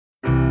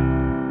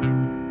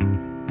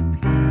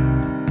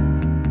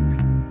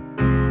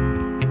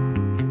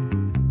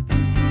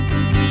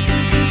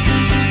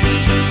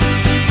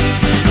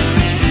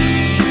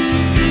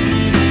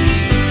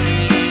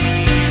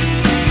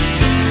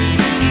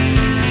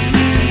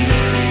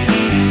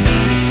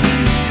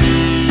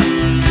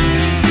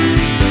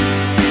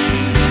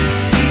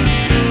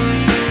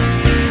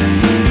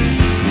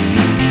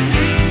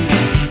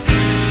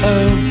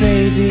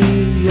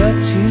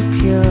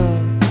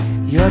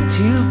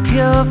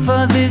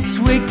for this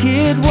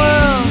wicked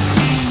world.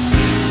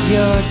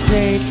 Your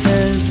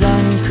data's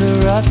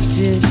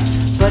uncorrupted,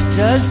 but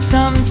does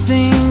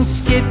something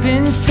skip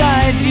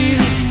inside you?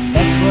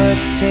 That's what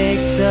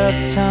takes up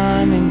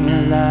time in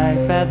your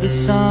life. Add the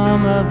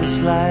sum of the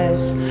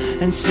slides,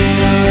 and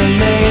sooner or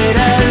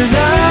later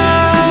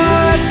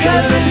love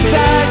comes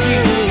inside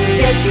you,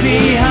 gets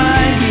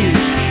behind you,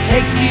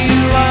 takes you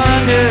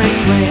under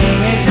its wing.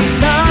 Is it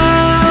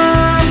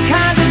some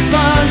kind of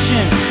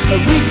function, a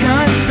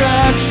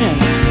reconstruction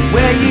of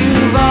where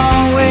you've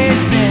always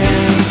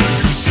been?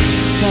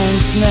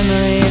 Sense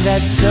memory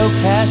that's so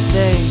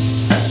passe,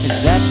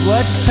 is that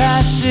what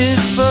passes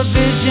for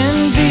vision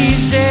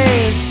these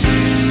days?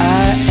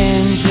 I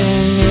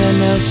engineer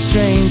no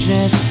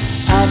strangeness,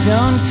 I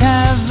don't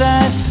have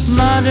that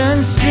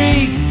modern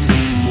streak.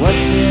 What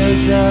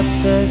fills up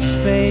the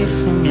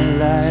space in your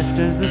life?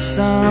 Does the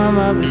sum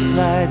of the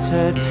slides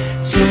hurt?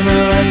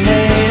 Sooner or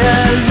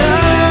later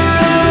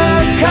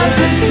love comes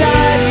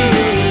inside you,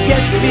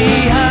 gets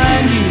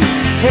behind you,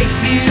 takes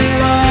you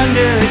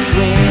under its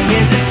wing.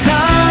 Is it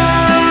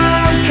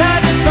some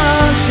kind of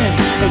function,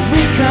 a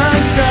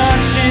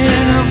reconstruction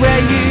of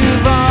where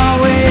you've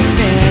always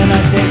been? I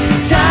say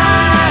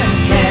time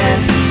can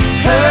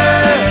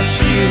hurt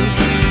you,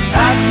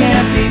 I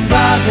can't be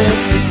bothered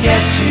to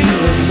get you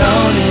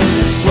alone in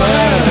this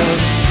world.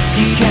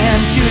 You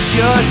can't do it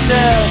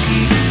yourself,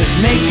 but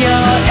make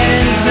your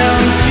ends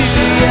known to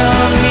your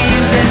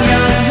means and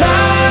your lovers.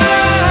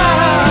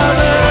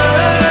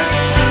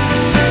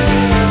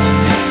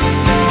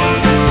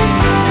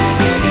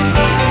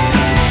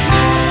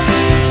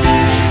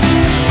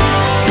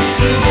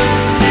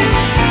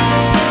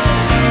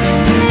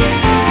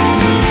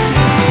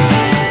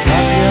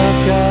 Drop your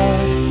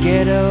guard,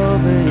 get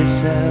over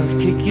yourself,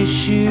 kick your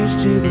shoes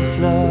to the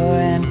floor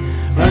and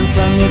run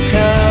from your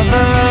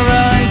cover,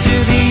 run to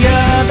the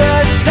other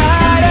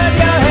side of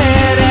your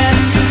head, and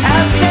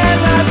I'll stand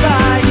right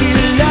by you.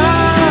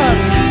 Love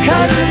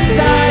comes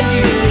inside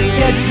you,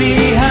 gets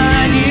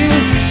behind you,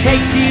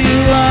 takes you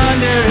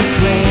under its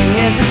wing.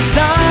 Is it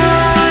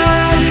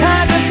some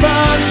kind of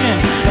function,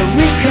 a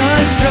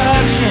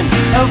reconstruction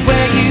of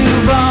where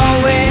you've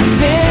always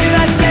been?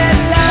 I said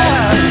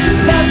love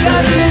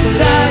comes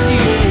inside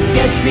you,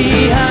 gets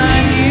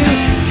behind you,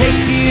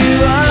 takes you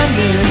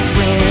under its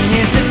wing.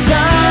 Is it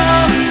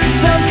some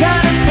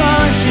kind of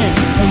function,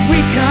 a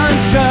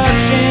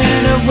reconstruction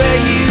of where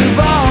you've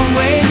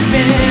always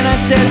been? I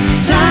said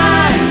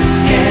time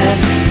can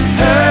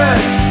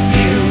hurt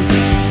you,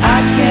 I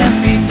can't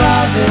be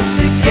bothered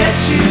to get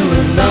you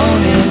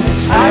alone in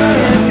this world. I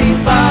can't be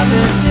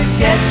bothered to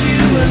get you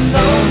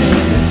alone in